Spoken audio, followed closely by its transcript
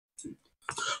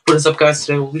What is up, guys?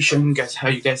 Today we'll be showing you guys how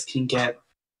you guys can get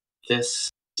this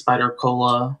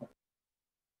SPIDERCOLA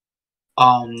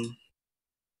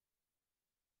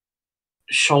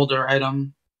shoulder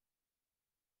item.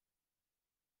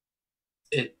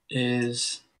 It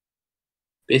is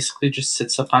basically just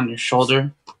sits up on your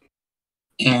shoulder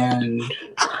and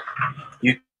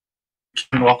you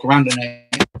can walk around in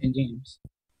it in games.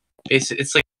 Basically,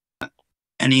 it's like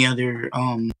any other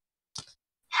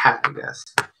hat, I guess.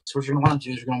 So what you're gonna want to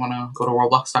do is you're gonna want to go to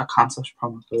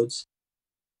roblox.com/promo codes,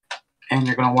 and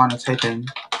you're gonna want to type in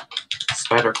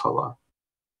SPIDERCOLA.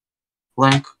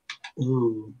 Link.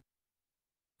 Ooh.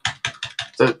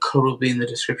 The code will be in the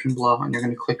description below, and you're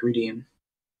gonna click redeem.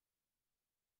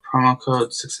 Promo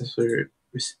code successfully,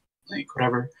 like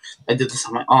whatever. I did this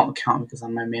on my alt account because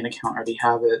on my main account I already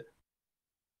have it.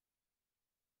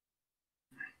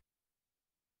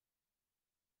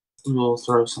 We will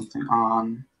throw something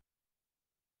on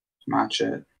to match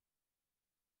it.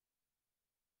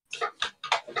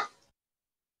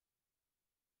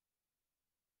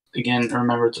 Again,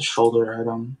 remember it's a shoulder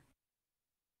item.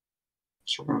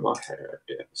 So we're gonna go ahead.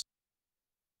 Yes.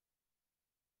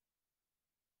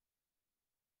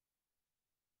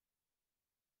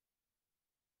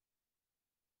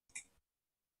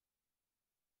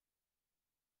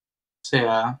 So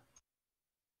yeah,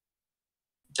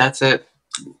 that's it.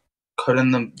 Code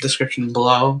in the description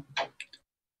below.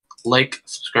 Like,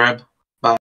 subscribe.